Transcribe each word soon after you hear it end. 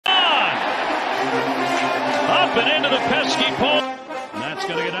Up and into the pesky pole. And that's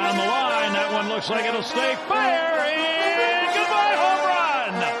going to get down the line. That one looks like it'll stay fair. And goodbye, home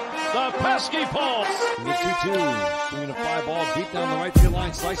run. The pesky pole. The 2-2. Swinging a fly ball deep down the right field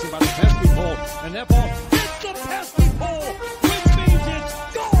line, slicing by the pesky pole. And that ball hits the pesky pole, which means it's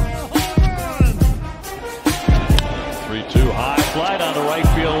going a home run. 3-2 high fly down the right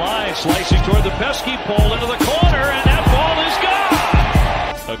field line, slicing toward the pesky pole into the corner, and that ball is gone.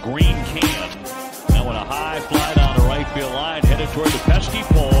 A green can. Now with a high fly down the right field line, headed toward the pesky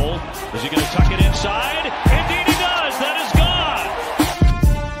pole. Is he going to tuck it inside? Indeed he does. That is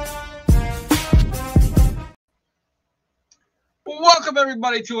gone. Welcome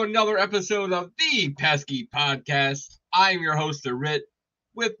everybody to another episode of the Pesky Podcast. I am your host, the RITT.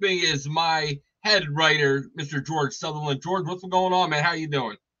 With me is my head writer, Mr. George Sutherland. George, what's going on, man? How you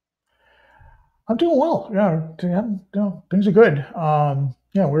doing? I'm doing well. Yeah, things are good.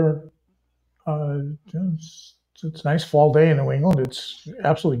 We're it's a nice fall day in New England. It's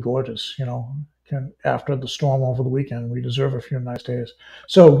absolutely gorgeous. After the storm over the weekend, we deserve a few nice days.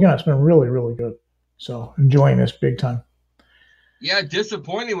 So it's been really, really good. So enjoying this big time. Yeah,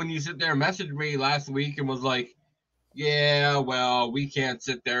 disappointing when you sit there and messaged me last week and was like, yeah, well, we can't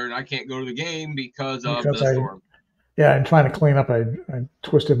sit there and I can't go to the game because of the storm. Yeah, and trying to clean up, I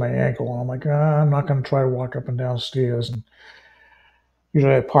twisted my ankle. And I'm like, I'm not going to try to walk up and down stairs. And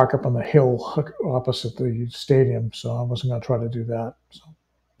usually I park up on the hill opposite the stadium, so I wasn't going to try to do that. So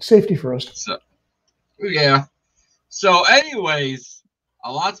safety first. So anyways,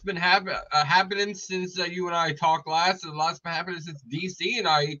 a lot's been happening since you and I talked last. And a lot's been happening since DC and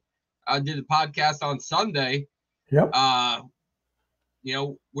I did a podcast on Sunday. Yep.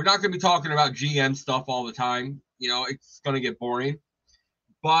 We're not going to be talking about GM stuff all the time. It's going to get boring.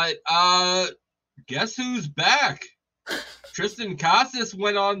 But guess who's back? Tristan Casas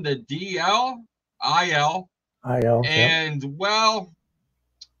went on the IL. And, well,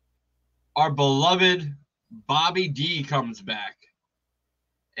 our beloved Bobby D comes back.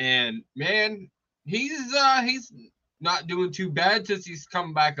 And, man, he's not doing too bad since he's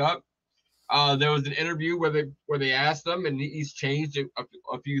come back up. There was an interview where they asked him, and he's changed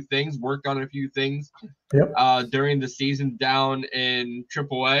a few things, worked on a few things during the season down in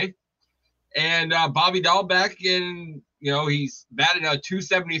AAA. And Bobby Dahlbeck, he's batting a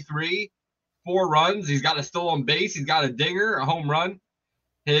 .273, 4 runs. He's got a stolen base. He's got a dinger, a home run.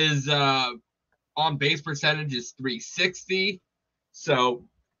 His on-base percentage is .360. So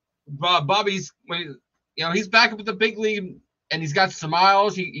Bobby's he's back up at the big league. And he's got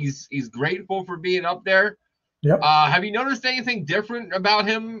smiles. He's grateful for being up there. Yep. Have you noticed anything different about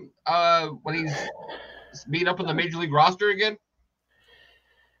him when he's being up in the major league roster again?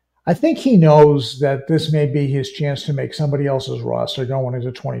 I think he knows that this may be his chance to make somebody else's roster going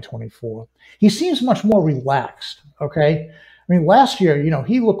into 2024. He seems much more relaxed. Okay. I mean, last year,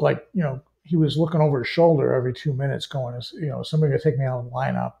 he looked like, he was looking over his shoulder every 2 minutes going, somebody going to take me out of the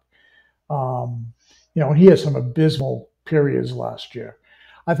lineup. He had some abysmal periods last year.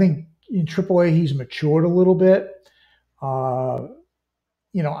 I think in AAA he's matured a little bit. I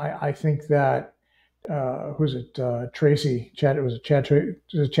think that Tracy? Chad Tracy?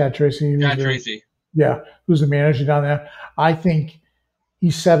 Chad Tracy. Yeah, who's the manager down there? I think he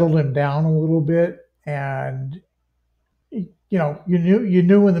settled him down a little bit, and you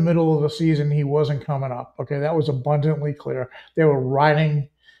knew in the middle of the season he wasn't coming up. Okay, that was abundantly clear. They were riding.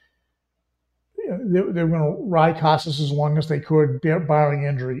 They were going to ride Casas as long as they could, barring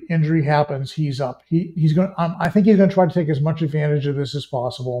injury. Injury happens, he's up. He's going. I think he's going to try to take as much advantage of this as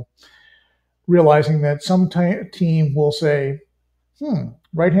possible, realizing that some team will say,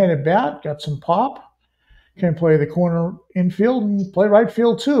 right-handed bat, got some pop, can play the corner infield and play right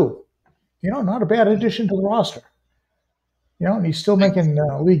field too. Not a bad addition to the roster. And he's still making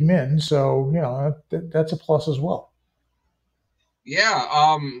league min, so that's a plus as well.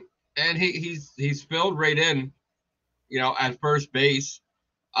 Yeah. And he's filled right in, at first base.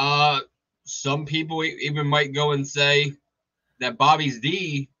 Some people even might go and say that Bobby's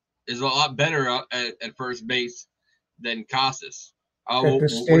D is a lot better at first base than Casas. At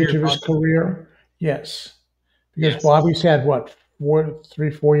this stage of his career, yes. Because Bobby's had,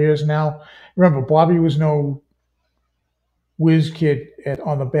 4 years now? Remember, Bobby was no whiz kid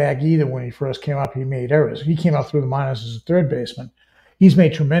on the bag either when he first came up. He made errors. He came up through the minors as a third baseman. He's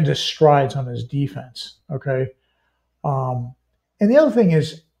made tremendous strides on his defense, okay? And the other thing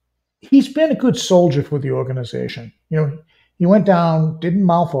is he's been a good soldier for the organization. He went down, didn't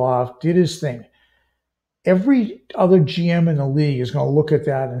mouth off, did his thing. Every other GM in the league is going to look at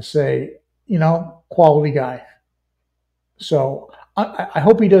that and say, quality guy. So I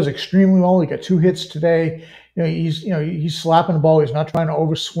hope he does extremely well. He got 2 hits today. he's slapping the ball. He's not trying to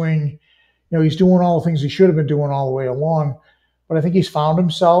overswing. He's doing all the things he should have been doing all the way along. But I think he's found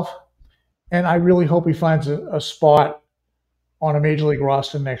himself, and I really hope he finds a spot on a major league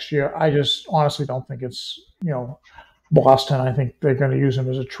roster next year. I just honestly don't think it's Boston. I think they're going to use him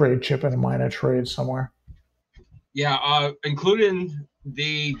as a trade chip in a minor trade somewhere. Yeah, including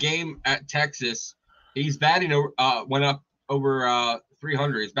the game at Texas, he's batting went up over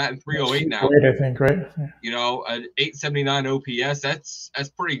 300. He's batting 308 now. Great, I think, right? An 879 OPS. That's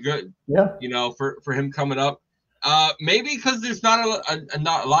pretty good. Yeah. For him coming up. Maybe because there's not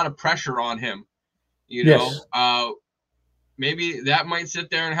a lot of pressure on him. Yes. Maybe that might sit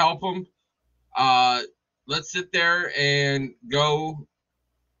there and help him. Let's sit there and go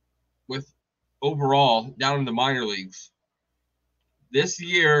with overall down in the minor leagues. This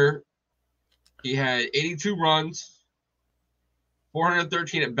year, he had 82 runs,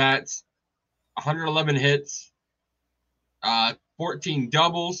 413 at bats, 111 hits, 14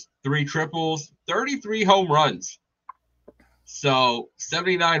 doubles, 3 triples, 33 home runs. So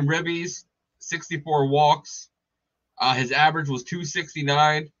 79 ribbies, 64 walks. His average was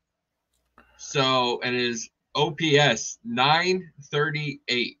 269. And his OPS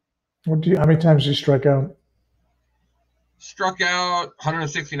 938. How many times did he strike out? Struck out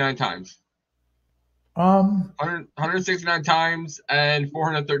 169 times. 169 times and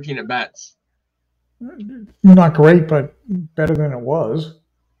 413 at bats. Not great, but better than it was.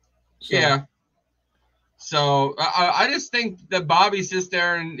 So. Yeah. So I just think that Bobby sits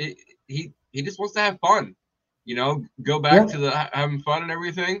there and he just wants to have fun. Go back to the having fun and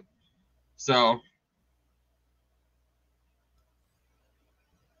everything. So.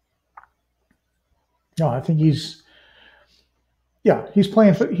 No, I think he's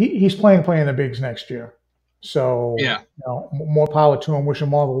playing playing the bigs next year. So more power to him. Wish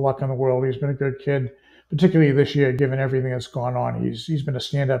him all the luck in the world. He's been a good kid, particularly this year, given everything that's gone on. He's been a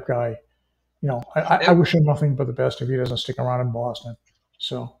stand-up guy. I wish him nothing but the best if he doesn't stick around in Boston.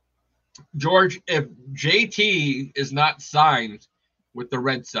 So, George, if JT is not signed with the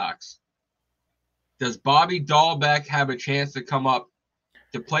Red Sox, does Bobby Dahlbeck have a chance to come up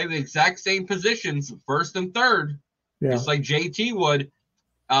to play the exact same positions, first and third, just like JT would,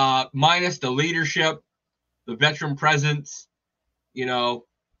 minus the leadership, the veteran presence? What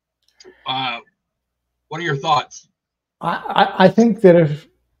are your thoughts? I think that if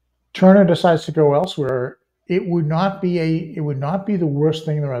Turner decides to go elsewhere, it would not be the worst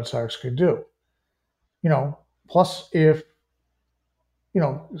thing the Red Sox could do. Plus if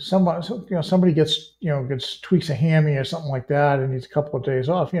somebody gets tweaks a hammy or something like that and needs a couple of days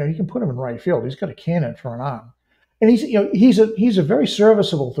off, you can put him in right field. He's got a cannon for an arm. And he's a very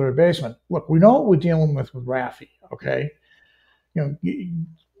serviceable third baseman. Look, we know what we're dealing with Raffy, okay?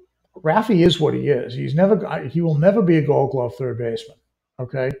 Raffy is what he is. He will never be a Gold Glove third baseman,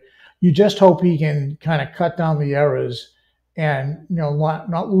 okay? You just hope he can kind of cut down the errors and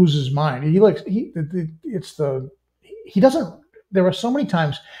not lose his mind. There are so many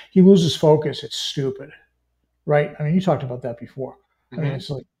times he loses focus. It's stupid, right? I mean, you talked about that before. Mm-hmm. I mean, it's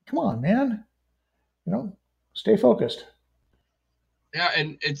like, come on, man, stay focused. Yeah,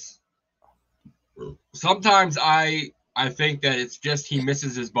 and it's sometimes I think that it's just he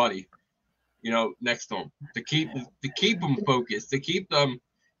misses his buddy, next to him to keep him focused, to keep them,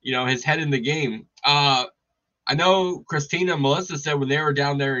 his head in the game. I know Christina and Melissa said when they were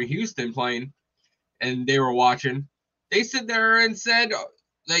down there in Houston playing, and they were watching, they sit there and said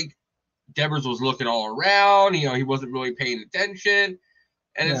like Devers was looking all around, he wasn't really paying attention,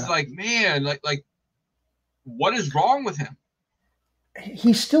 and it's like, man, like what is wrong with him?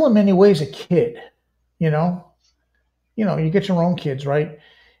 He's still in many ways a kid, you get your own kids, right?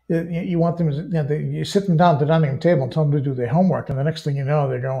 You want them, you sit them down at the dining room table and tell them to do their homework, and the next thing you know,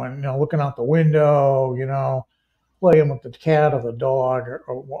 they're going, looking out the window, playing with the cat or the dog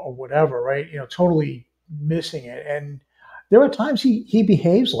or whatever, right? Totally missing it. And there are times he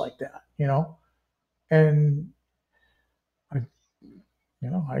behaves like that, and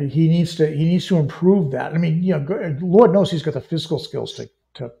he needs to improve that. I mean, Lord knows he's got the physical skills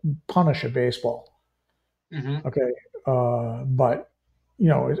to punish a baseball. Mm-hmm. Okay. But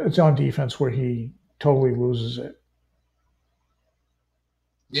it's on defense where he totally loses it.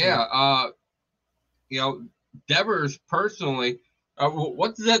 Yeah. Devers personally,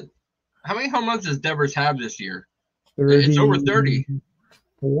 what's that? How many home runs does Devers have this year? It's over 30.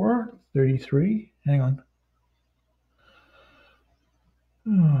 33. Hang on.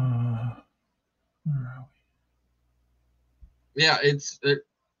 Where are we? Yeah,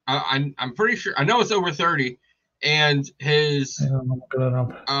 I'm pretty sure. I know it's over 30, and his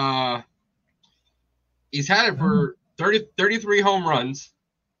He's had it for 33 home runs.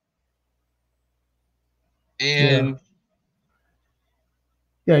 And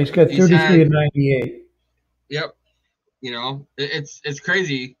yeah, he's got 33 and 98. Yep. It's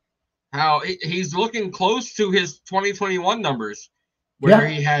crazy how he's looking close to his 2021 numbers, where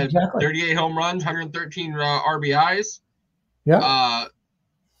he had 38 home runs, 113 RBIs. Yeah.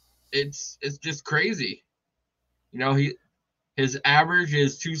 It's just crazy. His average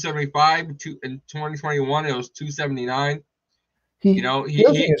is 275. In 2021, it was 279. Remember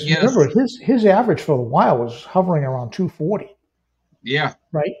his average for a while was hovering around 240. Yeah.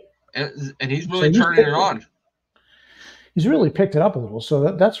 Right. And he's really turning it on. He's really picked it up a little,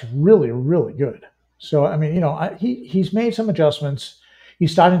 so that's really, really good. So I mean, he's made some adjustments.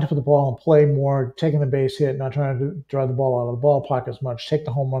 He's starting to put the ball in play more, taking the base hit, not trying to drive the ball out of the ballpark as much, take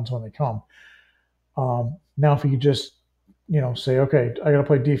the home runs when they come. Now, if you could just, say, okay, I got to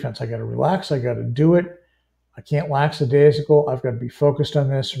play defense. I got to relax. I got to do it. I can't lackadaisical. I've got to be focused on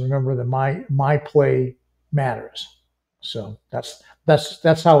this. Remember that my play matters. So that's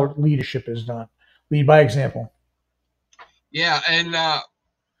how leadership is done. Lead by example. Yeah, and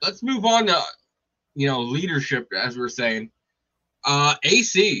let's move on to leadership, as we're saying.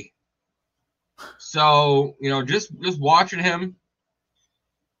 AC. So just watching him,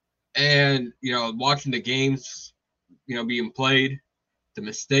 and watching the games, being played, the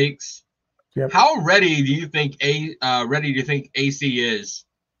mistakes. Yep. How ready do you think AC is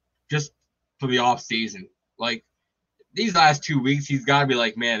just for the off season? Like these last 2 weeks, he's got to be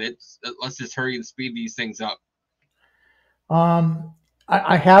like, man, let's just hurry and speed these things up.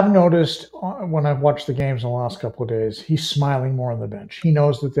 I have noticed when I've watched the games in the last couple of days, he's smiling more on the bench. He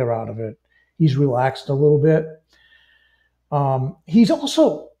knows that they're out of it. He's relaxed a little bit. He's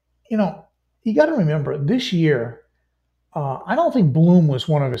also, you got to remember this year, I don't think Bloom was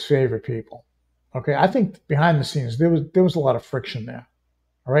one of his favorite people. Okay. I think behind the scenes, there was a lot of friction there.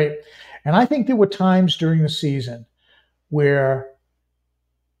 All right. And I think there were times during the season where,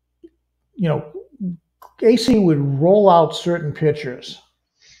 AC would roll out certain pitchers,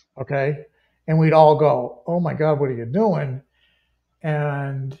 okay, and we'd all go, "Oh my God, what are you doing?"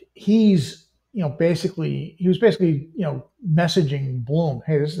 And he was basically, messaging Bloom,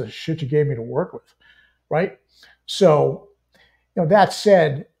 "Hey, this is the shit you gave me to work with," right? So, that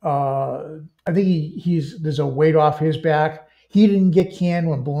said, I think there's a weight off his back. He didn't get canned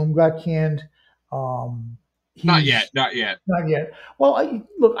when Bloom got canned. Not yet. Well,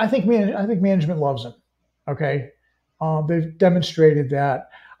 I think management loves him. Okay. They've demonstrated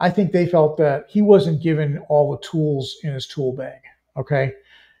that. I think they felt that he wasn't given all the tools in his tool bag. Okay.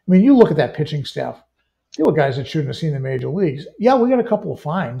 I mean, you look at that pitching staff. There were guys that shouldn't have seen the major leagues. Yeah, we got a couple of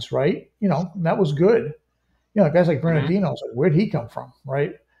fines, right? That was good. Guys like Bernardino, like, where'd he come from,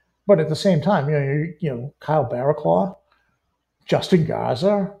 right? But at the same time, Kyle Barraclough, Justin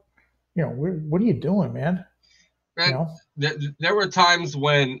Garza, what are you doing, man? There were times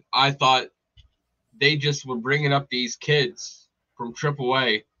when I thought they just were bringing up these kids from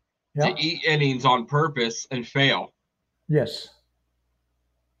AAA to eat innings on purpose and fail. Yes.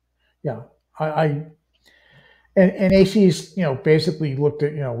 Yeah. And AC's, basically looked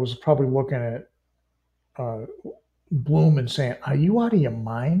at, was probably looking at Bloom and saying, "Are you out of your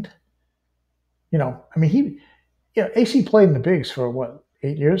mind?" I mean, AC played in the bigs for what,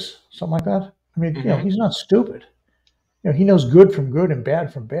 8 years, something like that. I mean, he's not stupid. He knows good from good and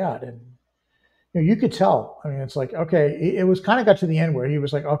bad from bad. And, you could tell. I mean, it's like, okay, it was kind of got to the end where he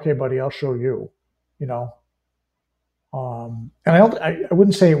was like, "Okay, buddy, I'll show you," And I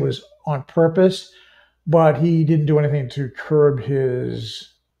wouldn't say it was on purpose, but he didn't do anything to curb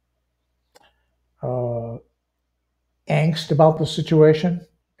his angst about the situation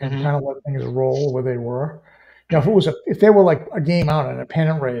and kind of let things roll where they were. If they were like a game out in a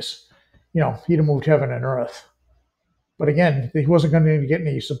pennant race, he'd have moved heaven and earth. But again, he wasn't going to get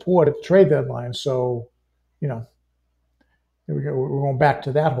any support at the trade deadline. So, here we go. We're going back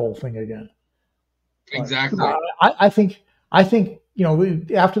to that whole thing again. Exactly. I think,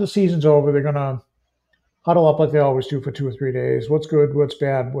 after the season's over, they're going to huddle up like they always do for 2 or 3 days. What's good, what's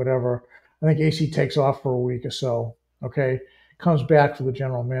bad, whatever. I think AC takes off for a week or so. Okay. Comes back for the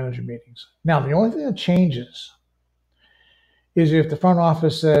general manager meetings. Now, the only thing that changes is if the front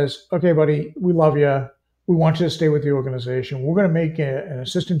office says, "Okay, buddy, we love you. We want you to stay with the organization. We're going to make an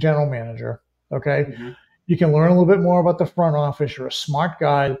assistant general manager." Okay. Mm-hmm. You can learn a little bit more about the front office. You're a smart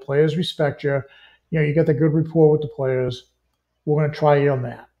guy. The players respect you. You got the good rapport with the players. We're going to try you on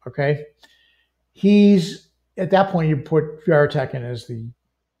that. Okay. At that point, you put Varitek in as the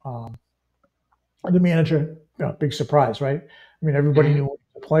manager. Big surprise, right? I mean, everybody knew what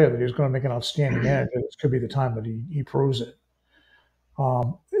a player that he's going to make an outstanding manager, this could be the time that he proves it.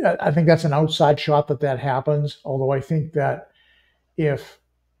 I think that's an outside shot that happens. Although I think that if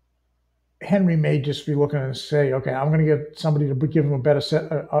Henry may just be looking and say, okay, I'm going to get somebody to give him a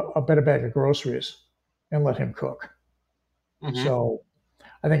better bag of groceries and let him cook. Mm-hmm. So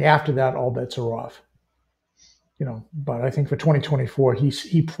I think after that, all bets are off. But I think for 2024,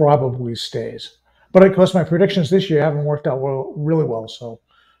 he probably stays. But of course, my predictions this year haven't worked out really well. So,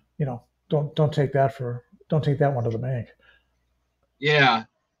 don't take that one to the bank. Yeah.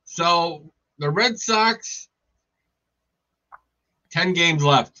 So the Red Sox, 10 games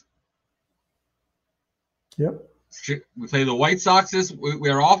left. Yep. We play the White Sox we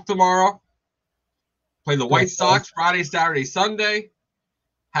are off tomorrow. Play the White Sox Friday, Saturday, Sunday.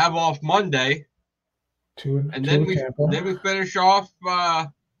 Have off Monday. Then we finish off.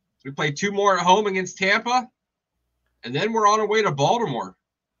 We play 2 more at home against Tampa, and then we're on our way to Baltimore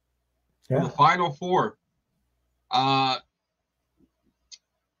for the Final 4.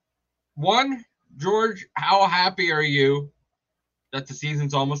 One, George, how happy are you that the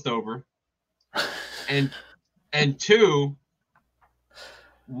season's almost over? And two,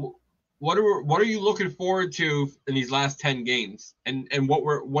 what are you looking forward to in these last 10 games? And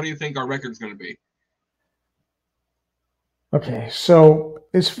what do you think our record's going to be? Okay, so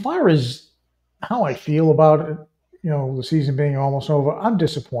as far as how I feel about it, the season being almost over, I'm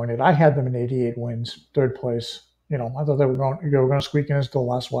disappointed. I had them in 88 wins, 3rd place. I thought they were going to squeak in as the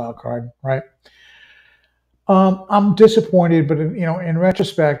last wild card, right? I'm disappointed, but in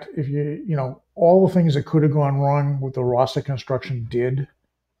retrospect, if all the things that could have gone wrong with the roster construction did,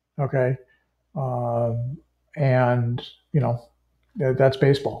 okay, and that's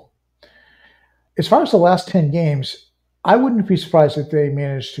baseball. As far as the last 10 games, I wouldn't be surprised if they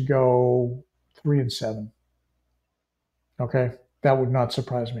managed to go 3-7. Okay, that would not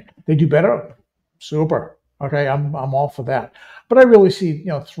surprise me. They do better, super. Okay, I'm all for that. But I really see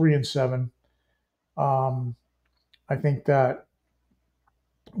 3-7. I think that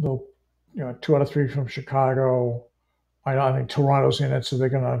they'll 2 out of 3 from Chicago. I think Toronto's in it, so they're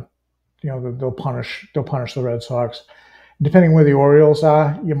gonna they'll punish the Red Sox. Depending where the Orioles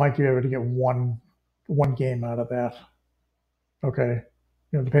are, you might be able to get one game out of that. Okay,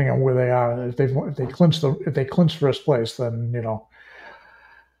 depending on where they are. If they clinch first place, then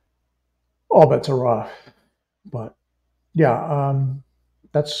all bets are off. But yeah,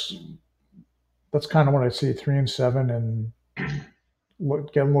 that's kind of what I see. 3-7, and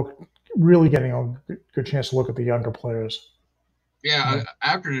really getting a good chance to look at the younger players. Yeah,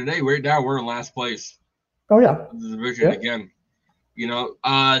 after today, we're in last place. Oh yeah, the division again.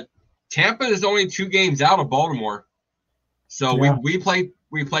 Tampa is only 2 games out of Baltimore, so we play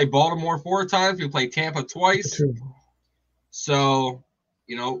Baltimore 4 times. We play Tampa twice. So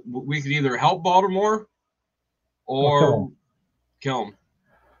we could either help Baltimore or kill them.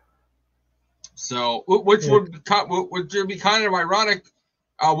 So which would be kind of ironic.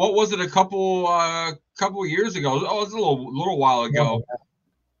 What was it a couple years ago? Oh, it was a little while ago.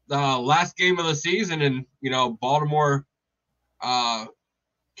 The last game of the season, and Baltimore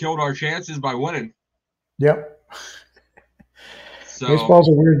killed our chances by winning. Yep. So baseball's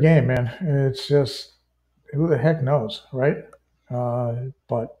a weird game, man. It's just who the heck knows, right?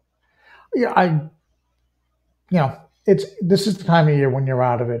 But yeah, this is the time of year when you're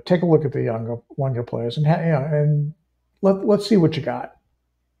out of it. Take a look at the younger players, and let's see what you got.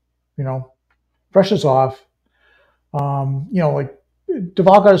 Pressure's off. Like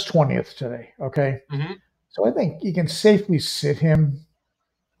Duvall got his 20th today. Okay, so I think you can safely sit him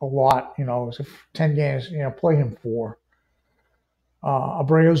a lot. So 10 games. Play him 4.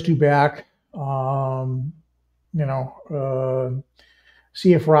 Abreu's due back.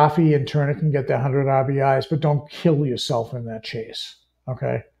 See if Rafi and Turner can get the 100 RBIs, but don't kill yourself in that chase.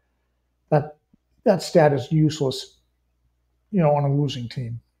 Okay, that stat is useless. On a losing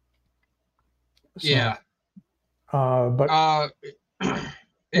team. So, yeah. But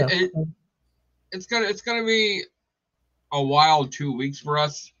it's gonna be a wild 2 weeks for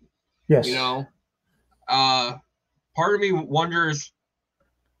us. Yes. Part of me wonders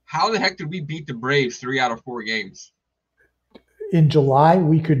how the heck did we beat the Braves 3 out of 4 games? In July,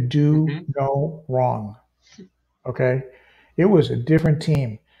 we could do no wrong. Okay, it was a different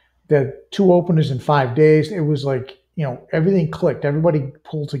team. The 2 openers in 5 days. It was like everything clicked. Everybody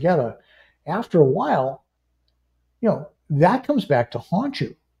pulled together. After a while, that comes back to haunt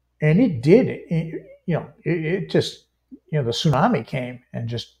you, and it did. It just the tsunami came and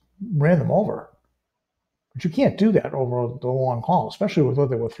just ran them over. But you can't do that over the long haul, especially with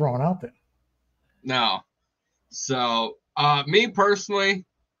what they were throwing out there. No. So Me personally,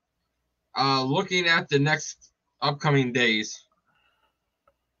 looking at the next upcoming days,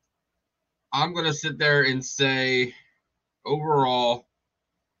 I'm going to sit there and say overall,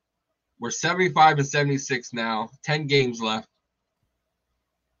 we're 75 and 76 now, 10 games left.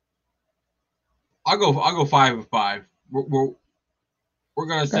 I'll go 5-5. We're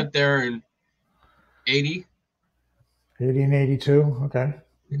going to sit there and 80. 80 and 82. Okay.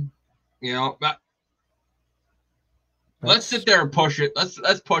 You know, let's sit there and push it.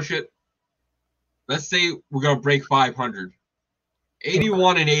 Let's push it. Let's say we're going to break 500.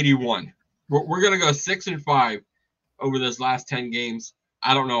 81 and 81. We're going to go 6-5 over those last 10 games.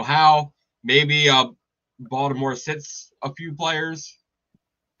 I don't know how. Maybe Baltimore sits a few players.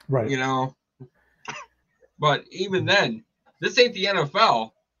 Right. You know. But even then, this ain't the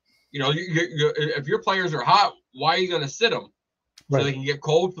NFL. You know, if your players are hot, why are you going to sit them? So they can get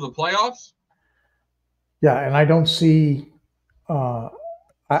cold for the playoffs? Yeah, and I don't see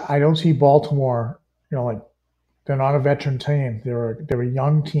I don't see Baltimore, you know, like they're not a veteran team. They're a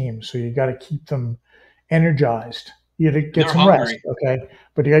young team, so you got to keep them energized. You got to get some rest, okay?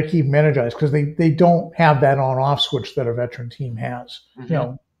 But you got to keep them energized because they don't have that on-off switch that a veteran team has. Mm-hmm.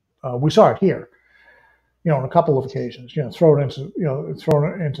 You know, we saw it here. You know, on a couple of occasions, you know, throw it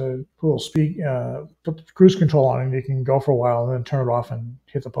into full speed, put the cruise control on, and you can go for a while, and then turn it off and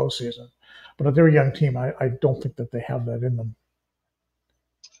hit the postseason. But if they're a young team, I don't think that they have that in them.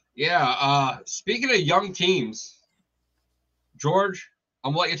 Yeah. Speaking of young teams, George,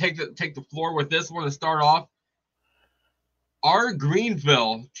 I'm gonna let you take the floor with this one to start off. Our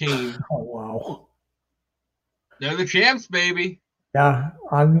Greenville team. Oh wow! They're the champs, baby. Yeah,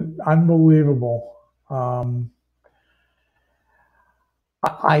 unbelievable.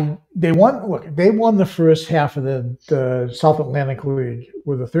 They won the first half of the South Atlantic League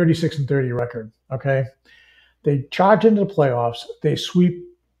with a 36-30 record. Okay, they charge into the playoffs. They sweep.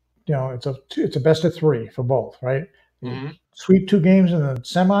 You know, it's a best of 3 for both, right? Mm-hmm. Sweep 2 games in the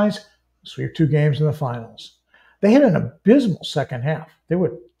semis, sweep 2 games in the finals. They had an abysmal second half. They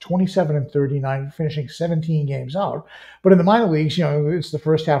were 27-39, finishing 17 games out. But in the minor leagues, you know, it's the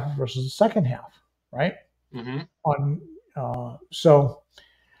first half versus the second half, right? Mm-hmm. So,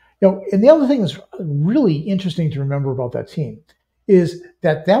 you know, and the other thing that's really interesting to remember about that team is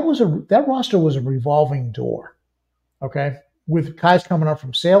that roster was a revolving door, okay? With guys coming up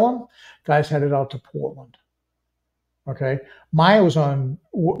from Salem, guys headed out to Portland. Okay, Maya was in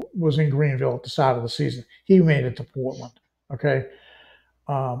Greenville at the start of the season. He made it to Portland. Okay,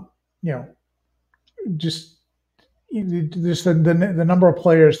 you know, just the number of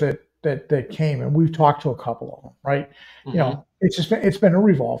players that came, and we've talked to a couple of them, right? Mm-hmm. You know, it's been a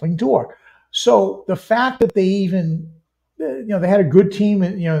revolving door. So the fact that they even, you know, they had a good team,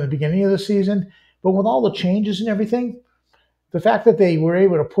 you know, in the beginning of the season, but with all the changes and everything. The fact that they were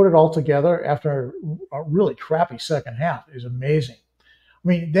able to put it all together after a really crappy second half is amazing. I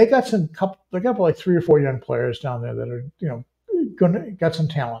mean, they got like 3 or 4 young players down there that are, you know, got some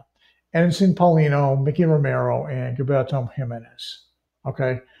talent. Edinson Paulino, Mickey Romero, and Gilberto Jimenez.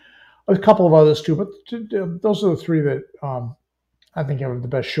 Okay, a couple of others too, but those are the 3 that I think have the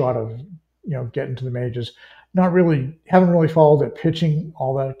best shot of, you know, getting to the majors. Haven't really followed their pitching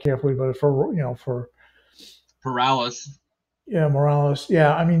all that carefully, but for Morales. Yeah, Morales.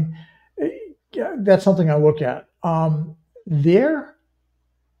 Yeah, I mean, that's something I look at. Their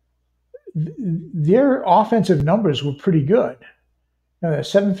offensive numbers were pretty good. Now,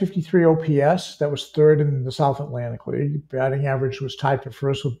 753 OPS, that was 3rd in the South Atlantic League. Batting average was tied for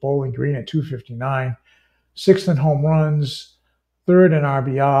first with Bowling Green at 259. 6th in home runs, 3rd in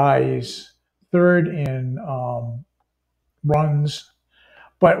RBIs, 3rd in runs.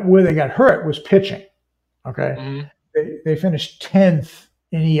 But where they got hurt was pitching. Okay. Mm-hmm. They finished 10th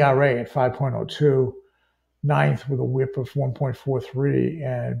in ERA at 5.02, 9th with a WHIP of 1.43,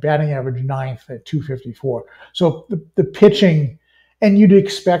 and batting average 9th at 254. So the pitching, and you'd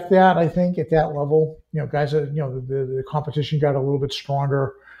expect that, I think, at that level. You know, guys, you know, the competition got a little bit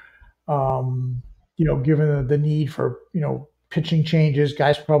stronger. You know, given the need for, you know, pitching changes,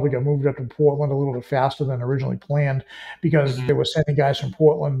 guys probably got moved up to Portland a little bit faster than originally planned because they were sending guys from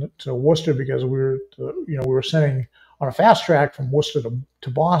Portland to Worcester because we were sending on a fast track from Worcester to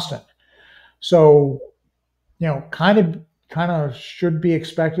Boston. So, you know, kind of should be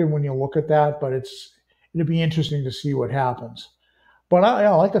expected when you look at that, but it'd be interesting to see what happens. But I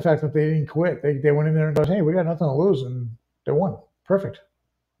like the fact that they didn't quit. They went in there and goes, hey, we got nothing to lose, and they won. Perfect.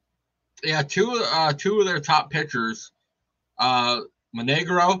 Yeah, two of their top pitchers,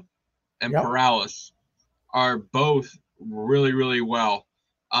 Monegro and Perales, are both really, really well.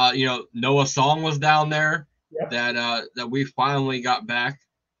 You know, Noah Song was down there. Yep. that we finally got back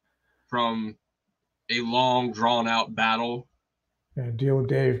from a long, drawn out battle. Yeah, deal with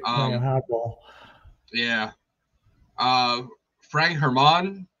Dave playing hardball. Yeah. Frank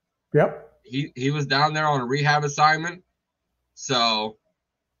Herman. Yep. He was down there on a rehab assignment. So,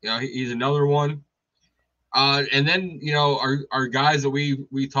 he's another one. And then, our guys that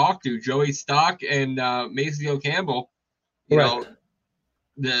we talked to, Joey Stock and Maceo Campbell, they're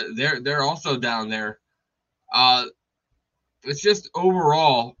also down there. It's just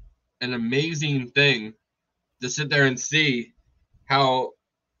overall an amazing thing to sit there and see how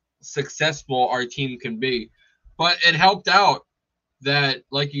successful our team can be. But it helped out that,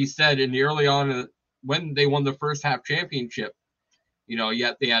 like you said, in the early on when they won the first half championship,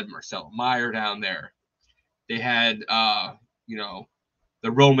 yet they had Marcelo Meyer down there. They had, the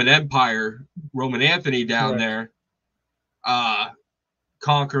Roman Empire, Roman Anthony down there,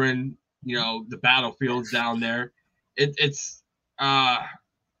 conquering, the battlefields down there. It's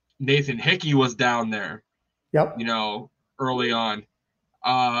Nathan Hickey was down there. Yep. Early on.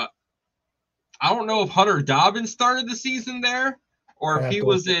 I don't know if Hunter Dobbins started the season there, or if he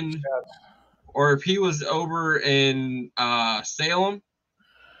was over in Salem.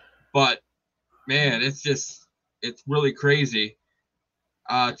 But man, it's really crazy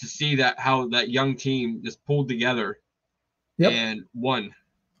to see how that young team just pulled together and won.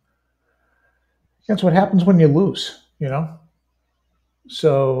 That's what happens when you lose,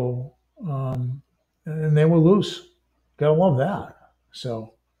 So, and they were loose. Gotta love that.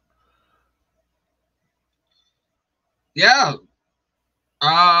 So, yeah.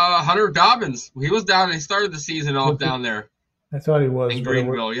 Hunter Dobbins, he was down. He started the season off down there. I thought he was in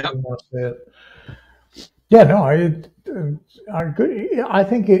Greenville. Yep. Yeah, no, I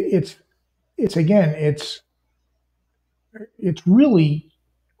think it's really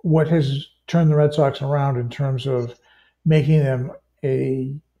what has turned the Red Sox around in terms of making them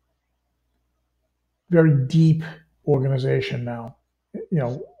a very deep organization now,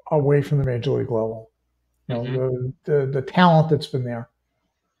 away from the major league level. The talent that's been there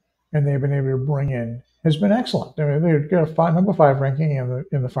and they've been able to bring in has been excellent. I mean, they've got a number 5 ranking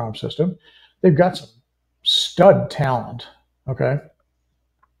in the farm system. They've got some stud talent. Okay.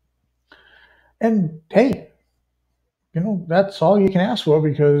 And hey, that's all you can ask for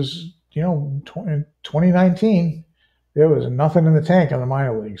because, in 2019, there was nothing in the tank in the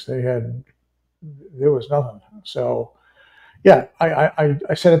minor leagues. There was nothing. So, yeah, I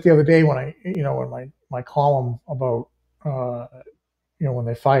said it the other day when in my column about, when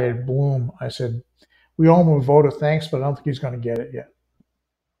they fired Bloom, I said, we owe him a vote of thanks, but I don't think he's going to get it yet.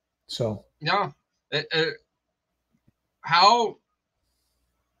 So. Yeah. How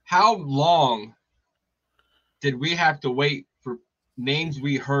long did we have to wait for names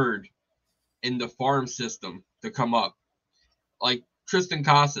we heard in the farm system to come up? Like Tristan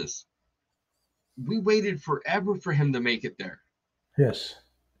Casas. We waited forever for him to make it there. Yes.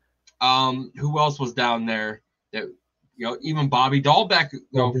 Who else was down there? That even Bobby Dahlbeck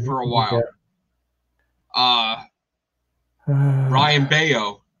for a while. Ryan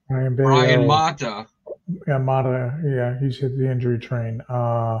Bayo. Brian Mata. Yeah, Mata. Yeah, he's hit the injury train.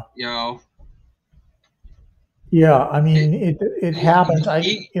 Yeah, I mean it happens.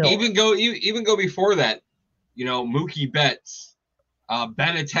 Even go before that. Mookie Betts,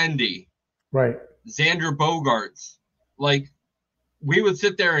 Ben Attendee, right? Xander Bogaerts. Like we would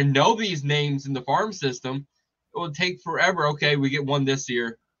sit there and know these names in the farm system. It would take forever. Okay, we get one this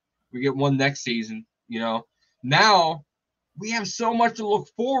year, we get one next season. Now we have so much to look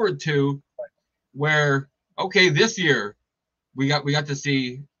forward to. Where this year we got to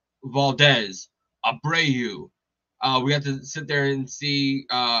see Valdez, Abreu. We got to sit there and see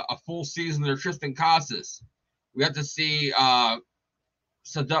a full season of Tristan Casas. We got to see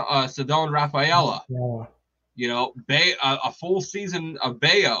Cedon Rafaela. Yeah. A full season of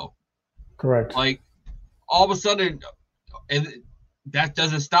Bayo. Correct. Like all of a sudden, and that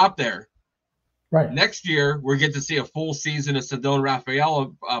doesn't stop there. Right. Next year, we get to see a full season of Cedon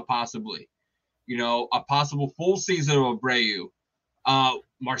Rafaela, possibly. A possible full season of Abreu.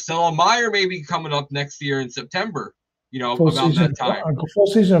 Marcelo Meyer may be coming up next year in September. About that time. A full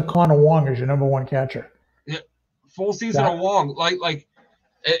season of Connor Wong as your number 1 catcher. Yeah, full season of Wong,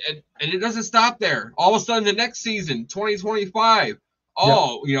 and it doesn't stop there. All of a sudden, the next season, 2025.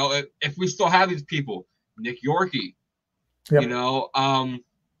 If we still have these people, Nick Yorkie. Yep.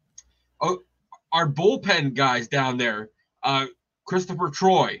 Our bullpen guys down there, Christopher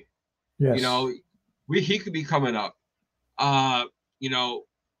Troy. Yes. He could be coming up.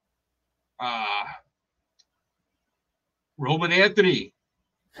 Roman Anthony,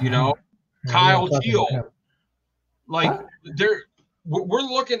 Kyle Teal. Like we're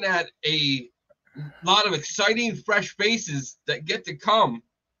looking at a lot of exciting, fresh faces that get to come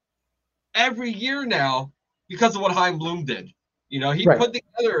every year now because of what Chaim Bloom did. You know, he put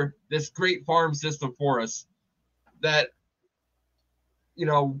together this great farm system for us that, you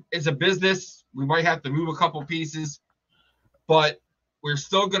know, is a business. We might have to move a couple pieces, but we're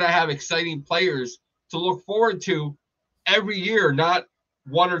still going to have exciting players to look forward to every year, not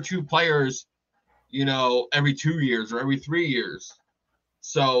one or two players, you know, every 2 years or every 3 years.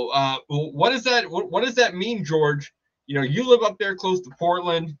 So what does that mean, George? You know, you live up there close to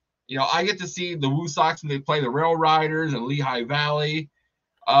Portland. You know, I get to see the Woo Sox when they play the Rail Riders and Lehigh Valley.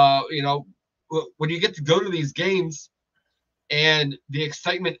 You know, when you get to go to these games and the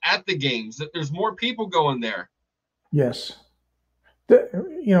excitement at the games, there's more people going there. Yes.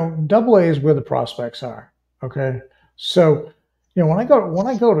 You know, Double A is where the prospects are. Okay. So, you know, when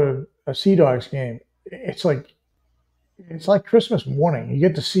I go to a Sea Dogs game, it's like Christmas morning. You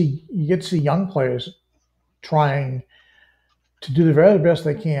get to see young players trying to do the very best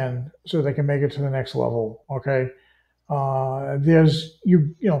they can so they can make it to the next level. Okay. There's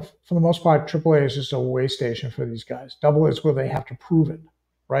you know, for the most part, AAA is just a way station for these guys. Double A is where they have to prove it,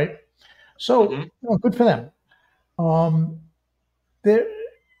 right? So, you know, good for them.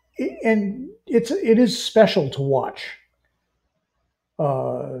 And it is special to watch.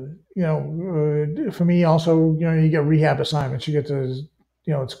 You know, for me also, you know, you get rehab assignments. You get to,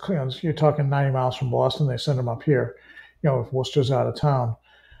 you know, you're talking 90 miles from Boston. They send them up here, you know, if Worcester's out of town.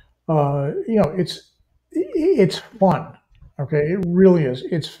 You know, it's fun. Okay, it really is.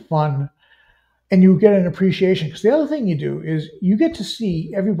 It's fun, and you get an appreciation, because the other thing you do is you get to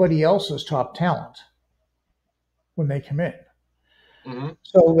see everybody else's top talent when they come in. Mm-hmm.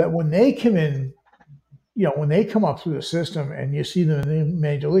 So that when they come in, you know, when they come up through the system and you see them in the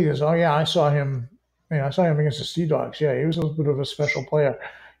major leagues, oh yeah, I saw him. You know, I saw him against the Sea Dogs. Yeah, he was a bit of a special player.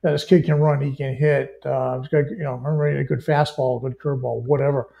 Yeah, this kid can run. He can hit. He's got, you know, a good fastball, good curveball,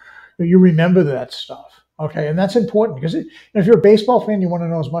 whatever. You remember that stuff. Okay, and that's important, because if you're a baseball fan, you want to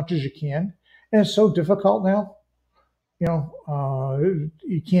know as much as you can, and it's so difficult now. You know,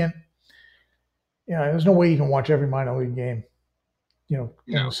 you can't. You know, there's no way you can watch every minor league game, you know,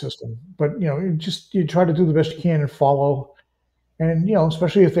 in the system. But, you know, you try to do the best you can and follow. And, you know,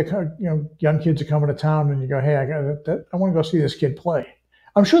 especially if they're, you know, young kids are coming to town and you go, hey, I want to go see this kid play.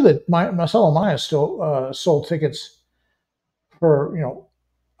 I'm sure that Marcelo Maya still sold tickets for, you know,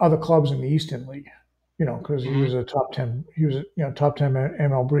 other clubs in the Eastern League, you know, because he was a top 10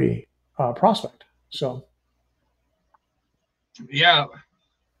 MLB prospect. So. Yeah.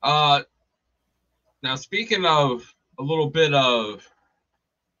 Now, speaking of a little bit of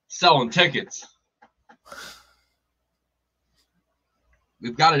selling tickets,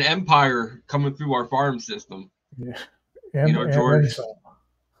 we've got an empire coming through our farm system. Yeah. You know, George,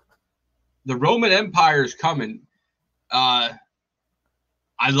 the Roman Empire is coming. I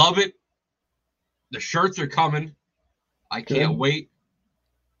love it. The shirts are coming. I can't wait.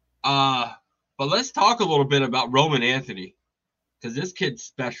 But let's talk a little bit about Roman Anthony, because this kid's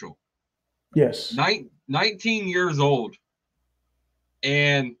special. Yes. 19 years old.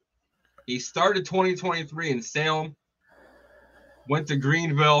 And he started 2023 in Salem, went to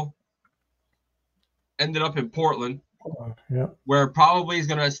Greenville, ended up in Portland, where probably he's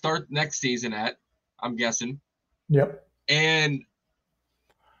going to start next season at, I'm guessing. Yep. And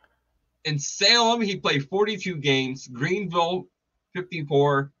in Salem, he played 42 games, Greenville,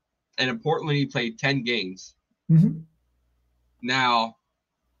 54, and in Portland, he played 10 games. Mm-hmm. Now,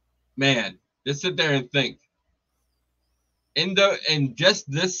 man, just sit there and think. In just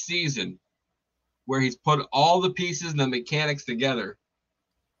this season, where he's put all the pieces and the mechanics together,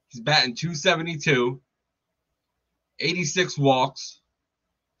 he's batting .272, 86 walks,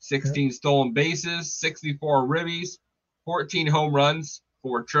 16 stolen bases, 64 ribbies, 14 home runs,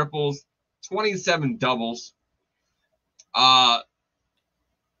 4 triples, 27 doubles, an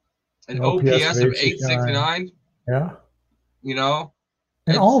OPS of 869. Yeah. You know,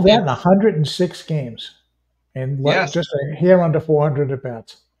 and all that in 106 games, and just a hair under 400 at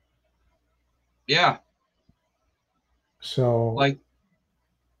bats. Yeah. So, like,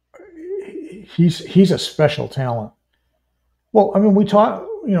 he's a special talent. Well, I mean,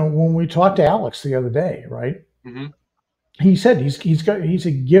 when we talked to Alex the other day, right? Mm-hmm. He said he's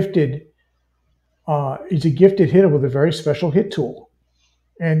a gifted hitter with a very special hit tool,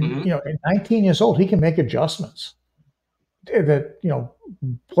 and you know, at 19 years old, he can make adjustments that, you know,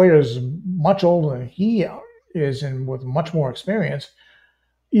 players much older than he is and with much more experience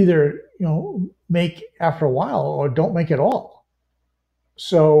either, you know, make after a while or don't make at all.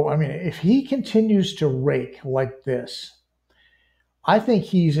 So, I mean, if he continues to rake like this, I think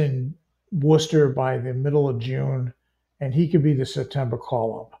he's in Worcester by the middle of June, and he could be the September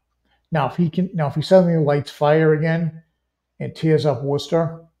call up. Now if he suddenly lights fire again and tears up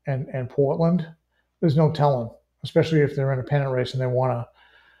Worcester and Portland, there's no telling. Especially if they're in a pennant race and they want to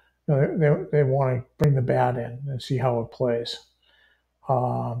they want to bring the bat in and see how it plays.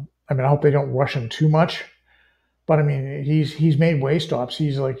 I mean, I hope they don't rush him too much. But I mean, he's made way stops.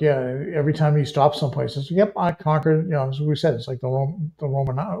 He's like, yeah, every time he stops someplace, it's yep, I conquered. You know, as we said, it's like the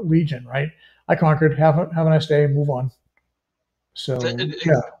Roman Legion, right? I conquered. Have a nice day. Move on. So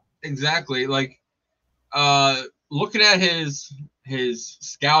yeah, exactly. Like, looking at his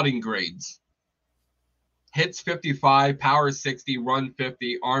scouting grades: hits 55, power 60, run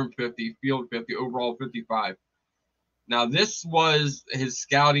 50, arm 50, field 50, overall 55. Now, this was his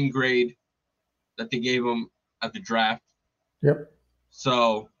scouting grade that they gave him at the draft. Yep.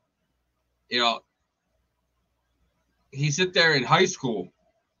 So, you know, he sit there in high school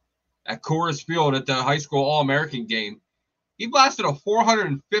at Coors Field at the high school All-American game. He blasted a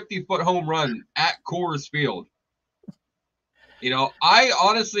 450-foot home run at Coors Field. You know, I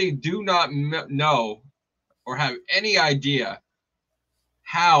honestly do not know or have any idea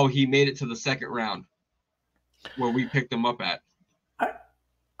how he made it to the second round where we picked him up at.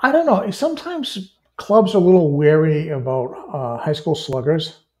 I don't know. Sometimes clubs are a little wary about high school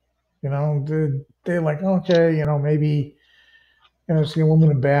sluggers. You know, they're like, okay, you know, maybe it's the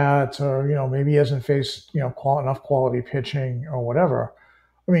aluminum bats, or you know, maybe he hasn't faced enough quality pitching or whatever.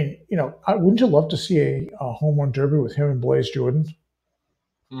 I mean, you know, wouldn't you love to see a home run derby with him and Blaze Jordan?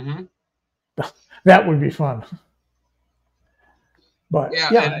 Mm-hmm. That would be fun. But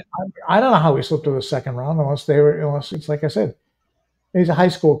yeah, I don't know how he slipped to the second round unless it's like I said, he's a high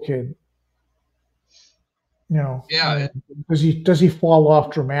school kid. You know, yeah. Does he fall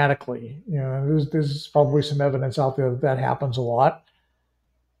off dramatically? You know, there's probably some evidence out there that happens a lot.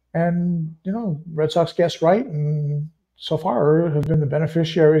 And you know, Red Sox guessed right, and so far have been the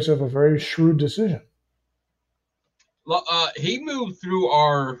beneficiaries of a very shrewd decision. He moved through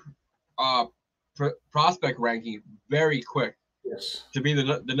our prospect ranking very quick. Yes, to be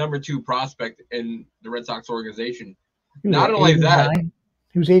the number 2 prospect in the Red Sox organization. Not only that,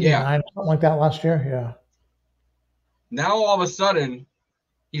 he was 89, something like that last year. Yeah. Now all of a sudden,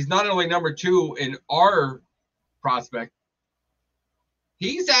 he's not only number 2 in our prospect,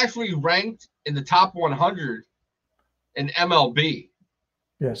 he's actually ranked in the top 100 in MLB.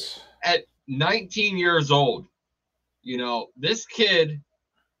 Yes. At 19 years old. You know, this kid,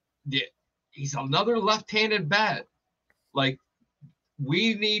 he's another left-handed bat. Like,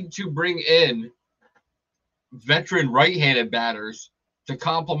 we need to bring in veteran right-handed batters to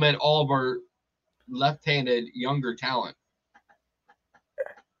complement all of our left-handed younger talent.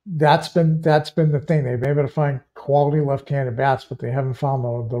 That's been the thing. They've been able to find quality left-handed bats, but they haven't found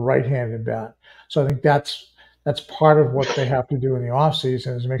the right-handed bat. So I think that's part of what they have to do in the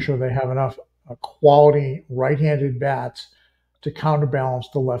offseason is make sure they have enough quality right-handed bats to counterbalance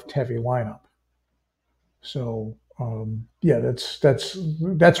the left-heavy lineup. So yeah,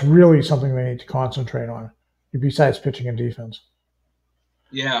 that's really something they need to concentrate on, besides pitching and defense.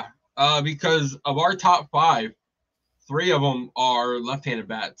 Yeah, because of our top 5, 3 of them are left-handed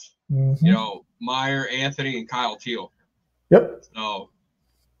bats. Mm-hmm. You know, Meyer, Anthony, and Kyle Teal. Yep. So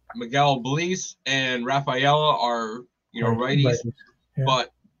Miguel Blease and Rafaela are righties. Yeah.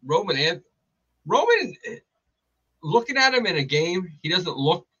 But Roman, looking at him in a game, he doesn't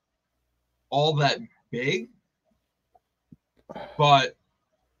look all that big. But,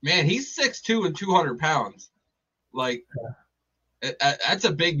 man, he's 6'2" and 200 pounds. Like, that's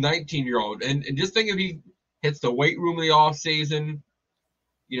a big 19-year-old. And just think if he hits the weight room in the offseason,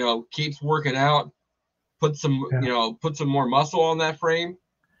 keeps working out, put some more muscle on that frame.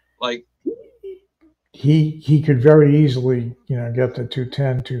 Like, he could very easily, get to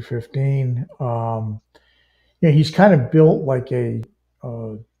 210, 215. He's kind of built like a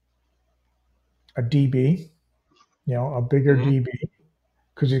DB. A bigger DB,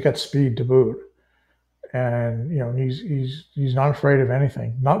 because he's got speed to boot, and he's not afraid of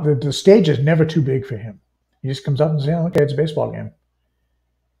anything. Not the stage is never too big for him. He just comes up and says, "Okay, it's a baseball game."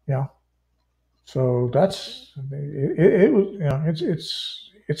 So that's it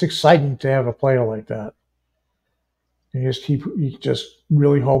was it's exciting to have a player like that. You just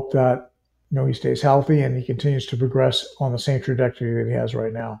really hope that he stays healthy and he continues to progress on the same trajectory that he has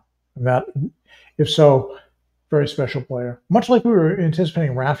right now. And that, if so, very special player. Much like we were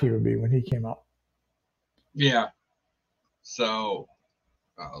anticipating Rafi would be when he came up. Yeah. So,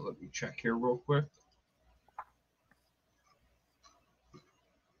 let me check here real quick.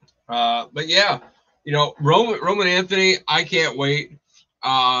 But yeah, Roman Anthony, I can't wait.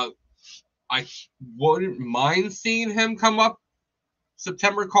 I wouldn't mind seeing him come up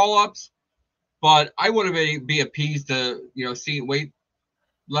September call-ups, but I wouldn't be appeased to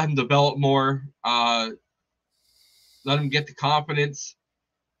let him develop more, let him get the confidence,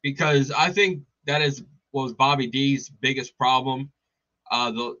 because I think that was Bobby D's biggest problem,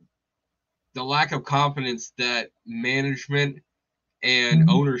 the lack of confidence that management and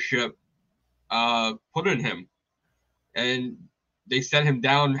ownership put in him, and they set him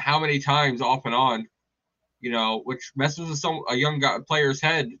down how many times off and on, which messes with a young player's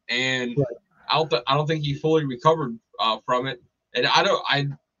head, and right. I don't think he fully recovered from it. And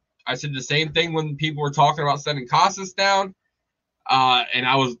I said the same thing when people were talking about sending Costas down, and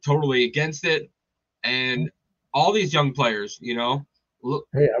I was totally against it. And all these young players, Hey,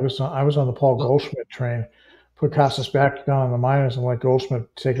 I was on the Paul Goldschmidt train. Put Costas back down in the minors and let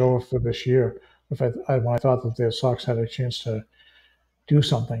Goldschmidt take over for this year. When I thought that the Sox had a chance to do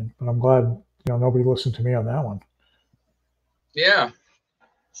something, but I'm glad nobody listened to me on that one. Yeah.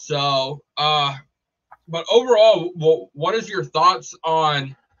 So, but overall, what is your thoughts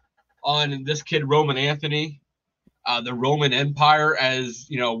on this kid Roman Anthony, the Roman Empire, as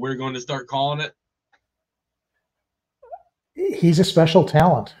we're going to start calling it? He's a special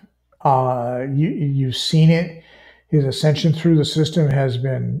talent. You've seen it. His ascension through the system has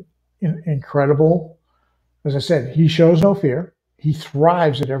been incredible. As I said, he shows no fear. He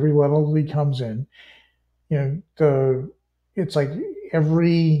thrives at every level he comes in. It's like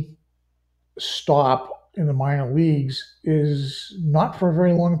every stop in the minor leagues is not for a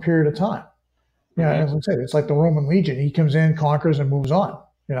very long period of time. As I said, it's like the Roman Legion. He comes in, conquers, and moves on.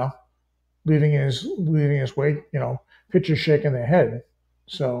 Leaving his wake. Pitchers shaking their head.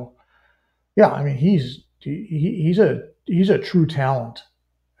 So, yeah, I mean, he's a true talent.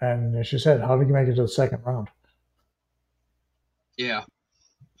 And as you said, how did he make it to the second round? Yeah.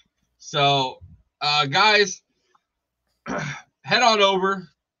 So, guys, head on over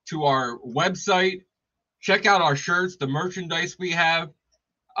to our website. Check out our shirts, the merchandise we have.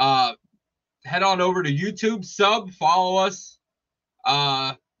 Head on over to YouTube, follow us.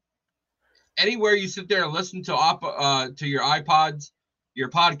 Anywhere you sit there and listen to your iPods, your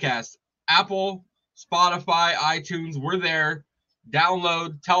podcast, Apple, Spotify, iTunes, we're there.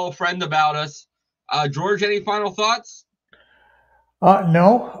 Download, tell a friend about us. George, any final thoughts?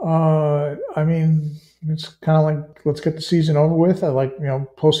 No. I mean, it's kind of like, let's get the season over with. I like,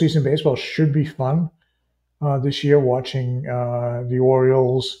 postseason baseball should be fun this year, watching the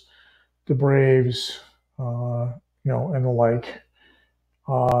Orioles, the Braves, and the like.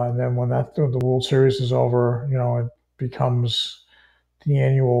 And then when the World Series is over, it becomes the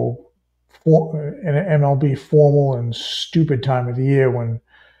annual MLB formal and stupid time of the year when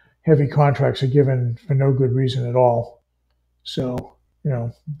heavy contracts are given for no good reason at all. So,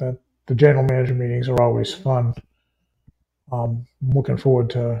 that the general manager meetings are always fun. I'm looking forward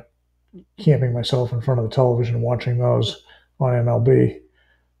to camping myself in front of the television, watching those on MLB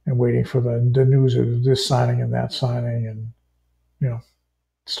and waiting for the news of this signing and that signing and,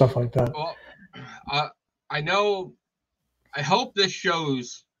 stuff like that. Well, I hope this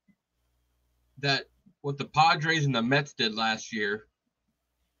shows that what the Padres and the Mets did last year.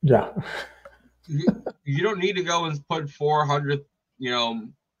 Yeah. You don't need to go and put $400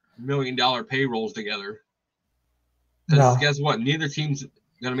 million payrolls together. Because guess what? Neither team's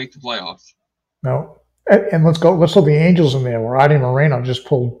going to make the playoffs. No. And let's throw the Angels in there, where Adi Moreno just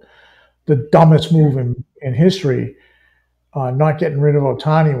pulled the dumbest move in history, not getting rid of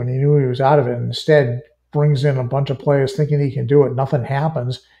Ohtani when he knew he was out of it, and instead brings in a bunch of players thinking he can do it. Nothing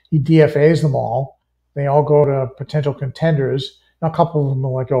happens. He DFAs them all. They all go to potential contenders. Now, a couple of them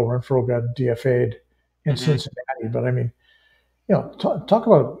are like, Renfroe got DFA'd in Cincinnati. But, I mean, talk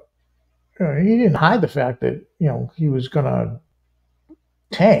about he didn't hide the fact that, he was going to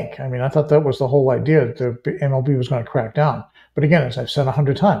tank. I mean, I thought that was the whole idea, that the MLB was going to crack down. But again, as I've said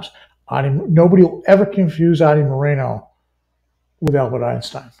 100 times, nobody will ever confuse Adi Moreno with Albert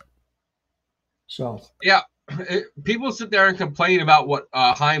Einstein. So yeah, people sit there and complain about what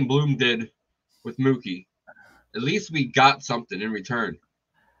Chaim Bloom did with Mookie. At least we got something in return.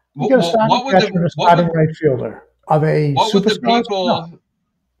 You got a starting right fielder. Are they superstars?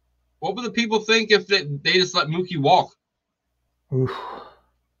 What would the people think if they just let Mookie walk? Oof.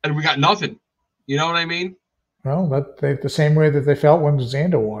 And we got nothing. You know what I mean? Well, the same way that they felt when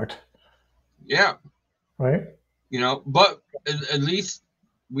Xander walked. Yeah. Right. But at least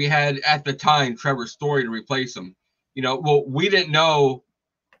we had at the time Trevor Story to replace him. We didn't know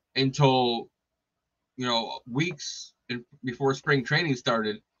until weeks before spring training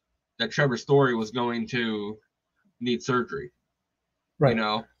started that Trevor Story was going to need surgery. Right. You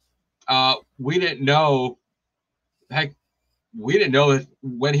know, we didn't know. Heck, we didn't know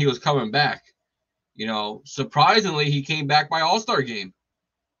when he was coming back. You know, surprisingly, he came back by All-Star game,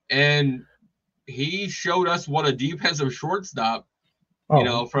 and he showed us what a defensive shortstop. You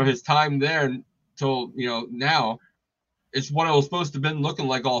know, from his time there until now, it's what it was supposed to have been looking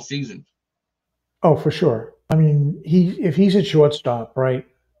like all season. Oh, for sure. I mean, if he's at shortstop, right?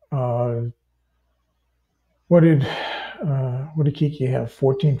 What did Kiki have?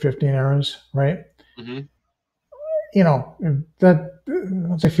 14, 15 errors, right? Mm-hmm. You know,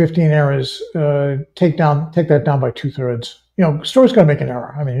 let's say 15 errors. Take that down by 2/3. You know, Story's going to make an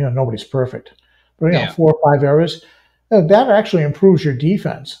error. I mean, nobody's perfect, but 4 or 5 errors, that actually improves your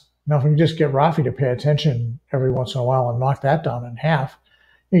defense. Now, if you just get Rafi to pay attention every once in a while and knock that down in half,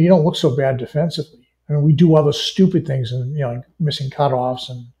 you don't look so bad defensively. I mean, we do other stupid things, and like missing cutoffs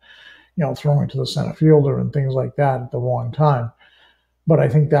and throwing to the center fielder and things like that at the wrong time. But I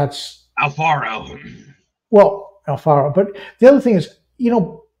think that's Alfaro. Well, Alfaro. But the other thing is,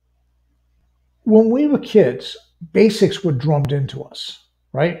 when we were kids, basics were drummed into us,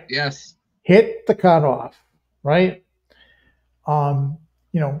 right? Yes. Hit the cutoff, right?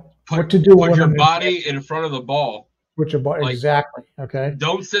 What to do. Put your body in front of the ball. Put your body, exactly. Okay.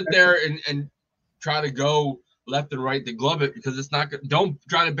 Don't sit there and try to go left and right to glove it, because it's not good. Don't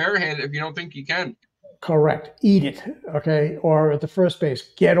try to barehand it if you don't think you can. Correct. Eat it. Okay. Or at the first base,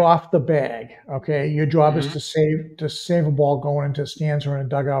 get off the bag. Okay. Your job is to save a ball going into stands or in a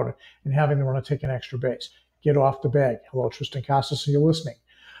dugout and having the runner take an extra base. Get off the bag. Hello, Tristan Casas, so you're listening.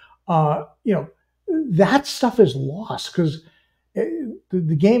 That stuff is lost because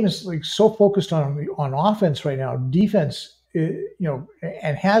the game is like so focused on offense right now. Defense,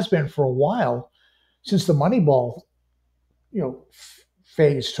 and has been for a while since the Moneyball,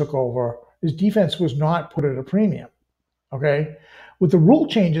 phase took over. His defense was not put at a premium. Okay, with the rule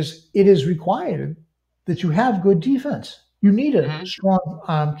changes, it is required that you have good defense. You need a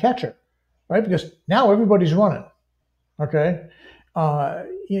strong catcher, right? Because now everybody's running. Okay,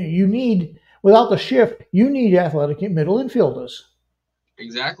 you need, without the shift, you need athletic middle infielders.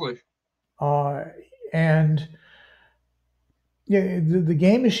 Exactly. And the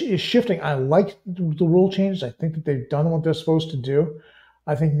game is shifting. I like the rule changes. I think that they've done what they're supposed to do.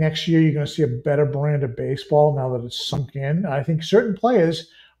 I think next year you're going to see a better brand of baseball now that it's sunk in. I think certain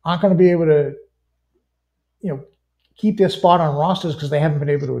players aren't going to be able to, keep their spot on rosters because they haven't been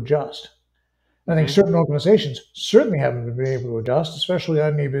able to adjust. I think certain organizations certainly haven't been able to adjust, especially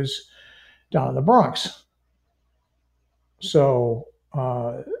our neighbors down in the Bronx. So,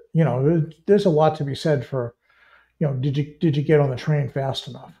 there's a lot to be said for, did you get on the train fast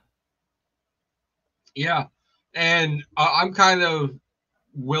enough? Yeah, and I'm kind of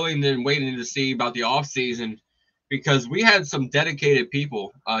willing and waiting to see about the off season, because we had some dedicated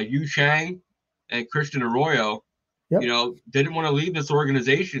people, Yu Chang and Christian Arroyo, didn't want to leave this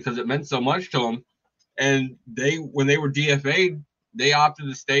organization because it meant so much to them, and when they were DFA'd, they opted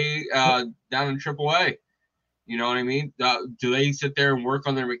to stay down in AAA. You know what I mean? Do they sit there and work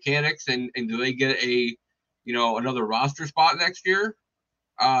on their mechanics, and do they get a another roster spot next year?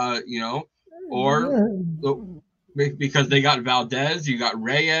 Or because they got Valdez, you got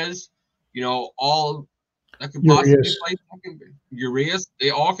Reyes, all that could possibly play second base. Urias, they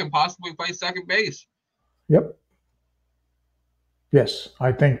all can possibly play second base. Yep. Yes,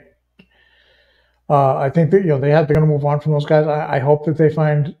 I think that they're going to move on from those guys. I hope that they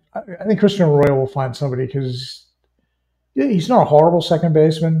find. I think Christian Arroyo will find somebody, because he's not a horrible second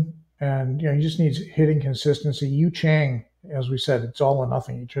baseman, and he just needs hitting consistency. Yu Chang, as we said, it's all or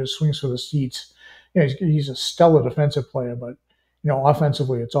nothing. He just swings for the seats. He's a stellar defensive player, but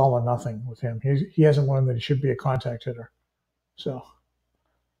offensively, it's all or nothing with him. He hasn't learned that he should be a contact hitter. So,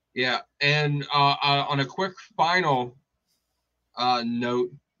 yeah, and on a quick final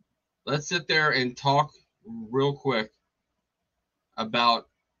note, let's sit there and talk real quick about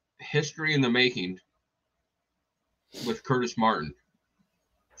history in the making with Curtis Martin.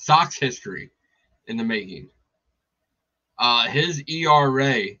 Sox history in the making. His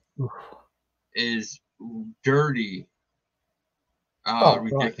ERA is dirty,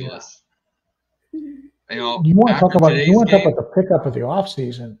 ridiculous. God, yeah. You want to talk about the pickup of the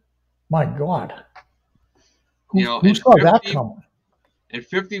offseason? My God. Who saw that coming? And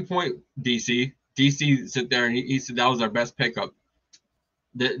 50-point DC sit there and he said that was our best pickup.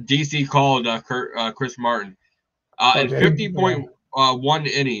 The DC called Chris Martin. In 50.1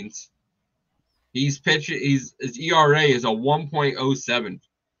 innings, he's pitching. His ERA is a 1.07,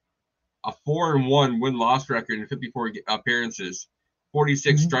 a 4-1 win-loss record in 54 appearances.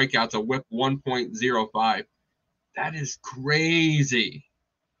 46 strikeouts, a whip 1.05. That is crazy.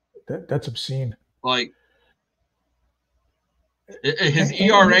 That's obscene. Like his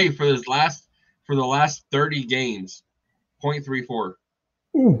ERA for the last 30 games, 0.34.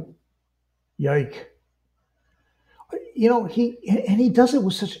 Ooh, yike. He does it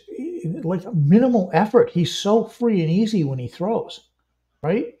with such like minimal effort. He's so free and easy when he throws,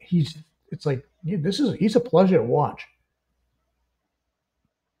 right? It's like he's a pleasure to watch.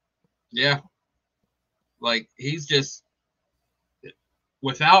 Yeah. Like he's just,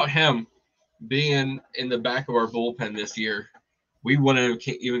 without him being in the back of our bullpen this year, we wouldn't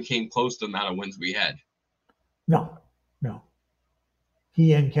have even came close to the amount of wins we had. No.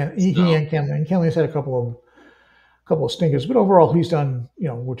 He and Kenley's had a couple of stinkers, but overall he's done,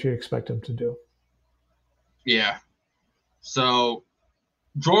 what you expect him to do. Yeah. So,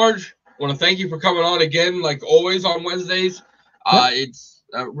 George, I want to thank you for coming on again, like always on Wednesdays. Yep. It's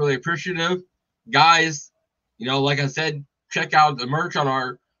really appreciative. Guys, like I said, check out the merch on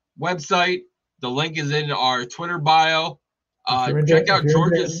our website. The link is in our Twitter bio. Check out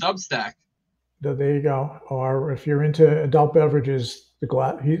George's Substack. There you go. Or if you're into adult beverages,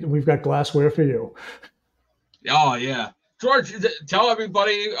 we've got glassware for you. Oh, yeah. George, tell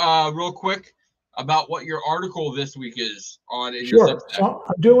everybody real quick about what your article this week is on in your Substack. So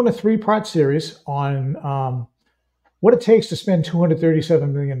I'm doing a 3-part series on what it takes to spend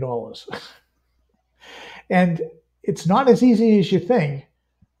 $237 million. And it's not as easy as you think.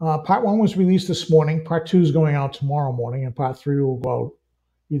 Part 1 was released this morning. Part 2 is going out tomorrow morning, and Part 3 will go out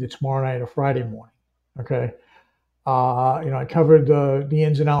either tomorrow night or Friday morning. Okay. I covered the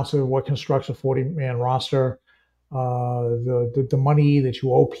ins and outs of what constructs a 40-man roster, the money that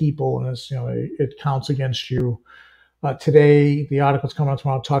you owe people, and it counts against you. Today, the article's coming out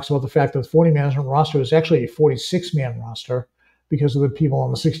tomorrow, talks about the fact that the 40-man roster is actually a 46-man roster because of the people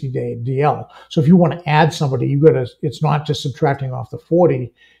on the 60-day DL. So if you want to add somebody, it's not just subtracting off the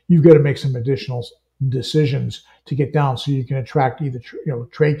 40. You've got to make some additional decisions to get down so you can attract either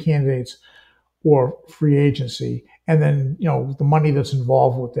trade candidates or free agency, and then the money that's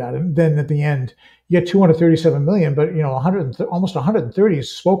involved with that. And then at the end, you get $237 million, but almost 130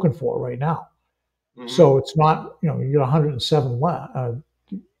 is spoken for right now. Mm-hmm. So it's not you get 107 left.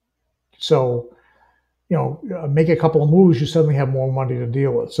 Make a couple of moves, you suddenly have more money to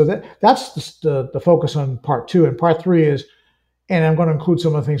deal with. So that's the focus on Part 2. And Part 3 is, and I'm going to include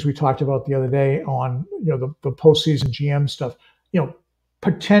some of the things we talked about the other day on the postseason GM stuff.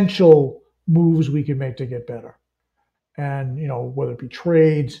 Potential moves we can make to get better, and whether it be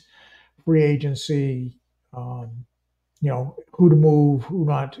trades, free agency, who to move, who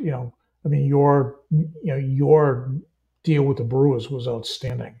not. Your deal with the Brewers was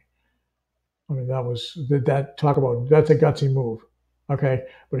outstanding. That's a gutsy move. Okay.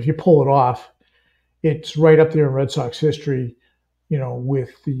 But if you pull it off, it's right up there in Red Sox history,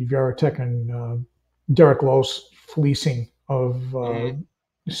 with the Veritek and Derek Lowe's fleecing of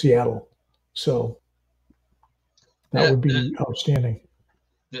Seattle. So that would be outstanding.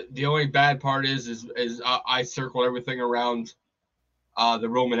 The only bad part is I circled everything around the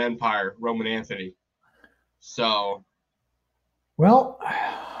Roman Empire, Roman Anthony. So, well,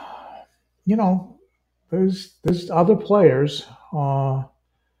 there's other players.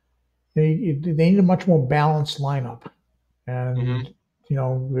 They need a much more balanced lineup, and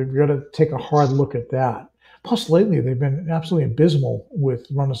they've got to take a hard look at that. Plus, lately they've been absolutely abysmal with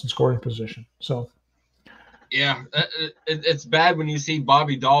runners in scoring position. So, yeah, it's bad when you see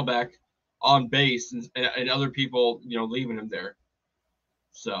Bobby Dahlbeck on base and other people leaving him there.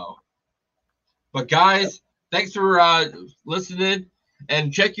 So, but guys, thanks for listening,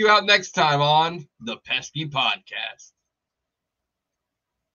 and check you out next time on the Pesky Podcast.